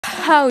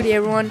Howdy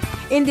everyone,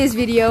 in this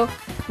video,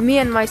 me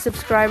and my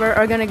subscriber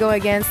are gonna go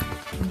against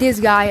this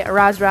guy,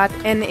 Razrat,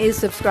 and his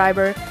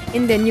subscriber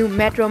in the new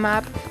Metro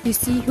map to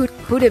see who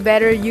the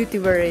better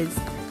YouTuber is.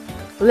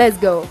 Let's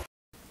go!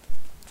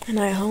 And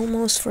I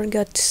almost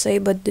forgot to say,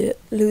 but the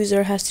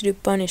loser has to do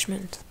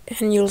punishment.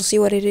 And you'll see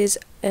what it is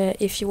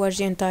if you watch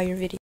the entire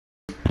video.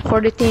 For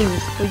the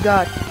teams, we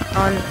got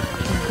on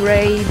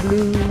gray,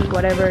 blue,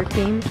 whatever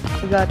team,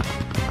 we got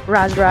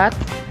Razrat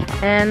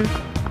and...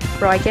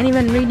 Bro, I can't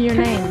even read your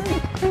name.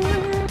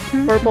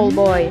 Purple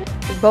Boy.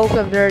 Both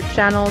of their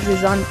channels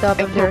is on top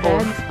of their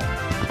heads.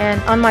 And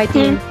on my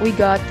team, we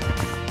got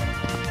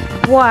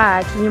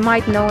Black. You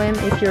might know him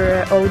if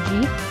you're an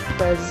OG,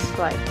 because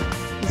like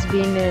he's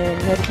been in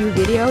a few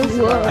videos.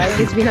 Like,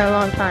 it's been a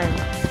long time.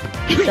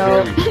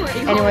 So,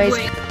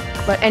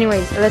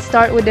 anyways, let's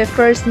start with the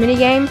first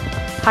minigame,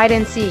 hide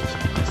and seek.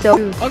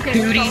 So,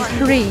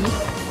 3,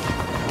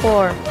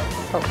 4,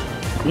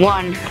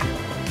 1,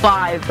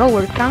 5, oh,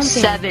 we're counting.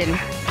 7,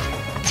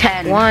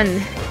 10, 1,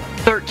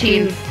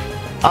 13, 2,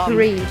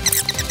 3,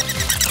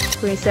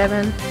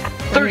 27,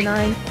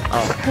 29,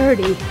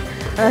 30.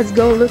 Let's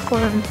go look for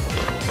him.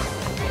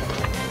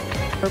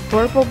 For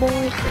Purple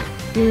Boy,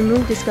 you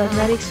removed his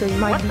cosmetics, so you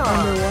might be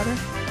underwater.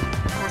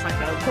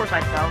 Of course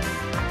I fell.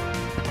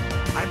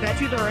 I bet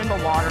you they're in the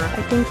water.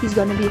 I think he's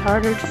gonna be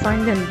harder to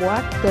find than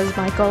Black, because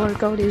my color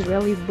code is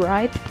really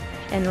bright,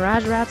 and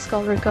Razrat's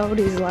color code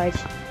is like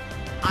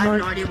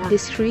more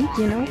discreet,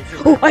 you know?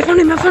 Oh, I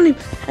found him!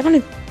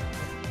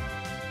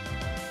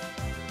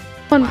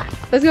 Come on,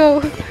 let's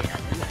go!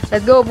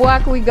 Let's go,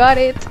 Black, we got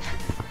it!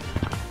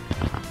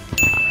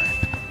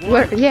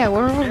 We're on.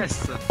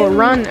 Yes. Oh,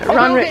 run,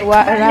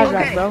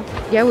 Razrat, bro.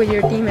 Yeah, with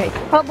your teammate.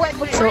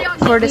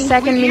 So, for the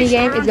second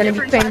minigame, it's gonna be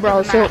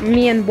paintball. So,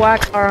 me and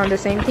Black are on the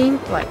same team,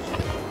 like,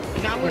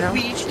 you know, we're on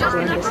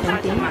the same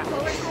team.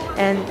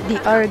 And the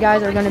other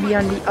guys are gonna be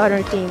on the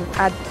other team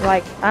at,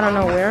 like, I don't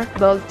know where,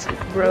 but,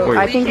 bro,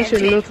 I think you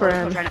should look for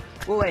him.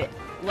 Wait,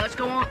 let's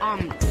go on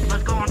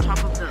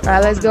top of the...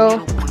 Alright, let's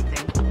go.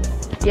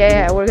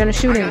 Yeah, we're gonna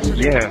shoot him.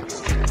 Yeah.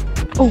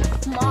 Oh,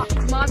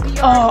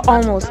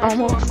 almost. I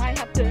might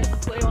have to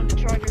play on the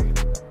charger.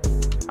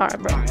 Alright,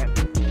 bro.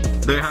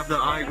 They have the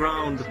high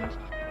ground.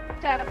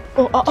 10,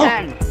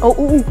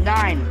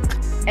 9,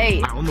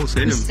 8, I almost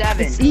hit him.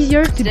 7, It's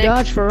easier to 6,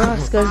 dodge for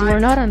us, because we're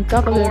not on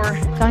top of a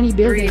tiny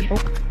building. 2.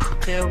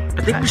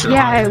 I think we should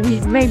Yeah, hide. we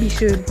maybe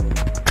should.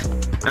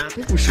 I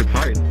think we should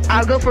hide.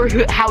 I'll go for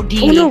how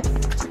deep. Oh no!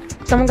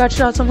 Someone got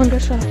shot.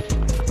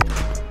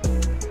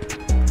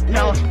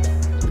 No.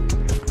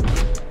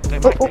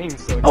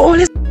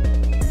 Let's...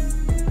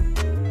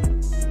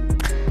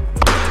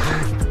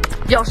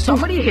 Yo,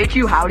 somebody hit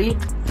you, Howdy.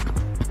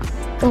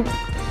 Oh.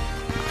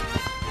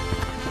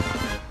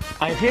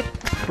 I hit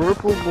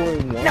Purple Boy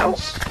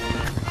once.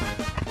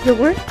 Yo,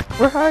 where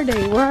are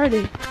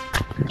they?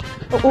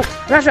 Oh,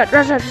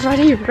 Razrat's right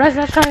here.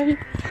 Razrat's right here.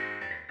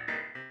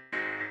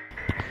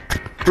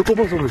 Purple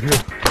Boy's over here.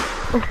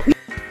 Oh.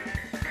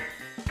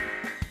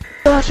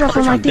 Watch out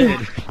for my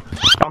team.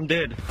 I'm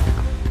dead.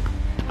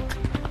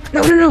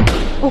 No.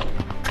 Oh.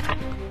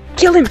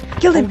 Kill him.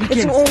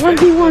 It's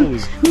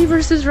 1v1. Me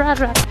versus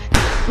Razrat.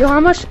 Yo, how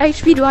much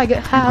HP do I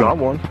have? You got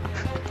one.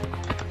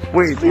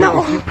 Wait,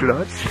 no. You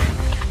clutch?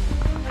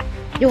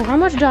 Yo, how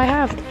much do I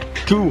have?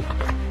 2.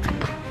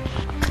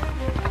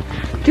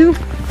 2?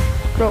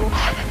 Bro.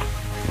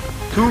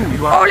 2.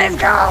 Oh, let's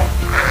go!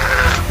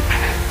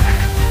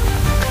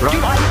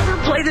 Dude, I never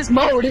play this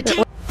mode.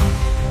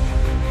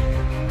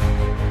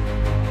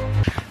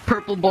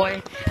 Purple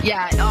Boy.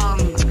 Yeah,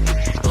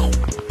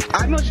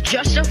 I must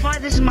justify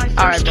this is my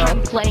first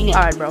time playing it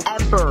ever.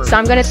 So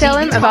I'm gonna tell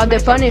him about the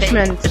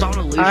punishment.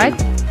 Alright?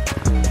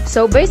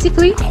 So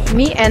basically,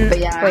 me and...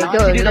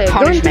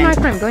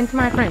 go into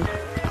my frame.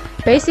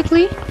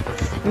 Basically,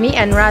 me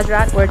and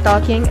Razrat were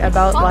talking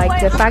about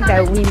like the fact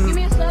that we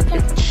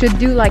should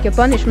do like a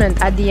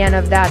punishment at the end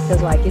of that,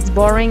 because like it's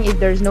boring if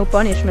there's no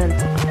punishment.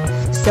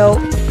 So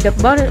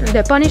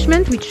the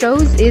punishment we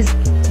chose is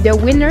the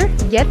winner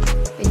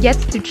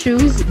gets to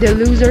choose the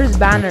loser's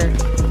banner.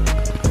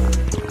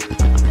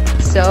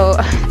 So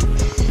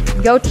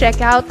go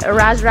check out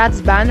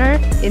Razrat's banner.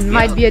 It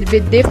might be a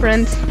bit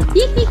different.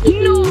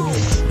 No.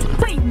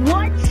 Wait,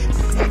 what?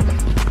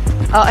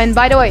 Oh, and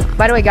by the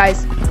way,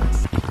 guys,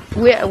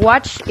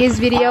 watch his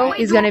video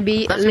is gonna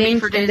be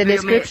linked in the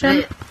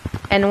description,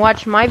 and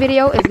watch my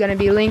video is gonna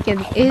be linked in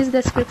his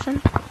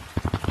description.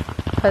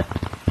 But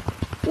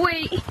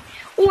wait.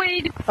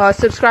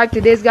 Subscribe to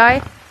this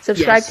guy. To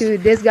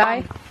this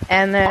guy.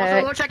 And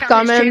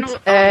comment. It's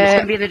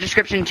gonna be in the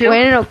description too.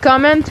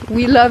 Comment.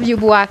 We love you,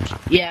 Black.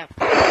 Yeah.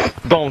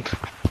 Don't.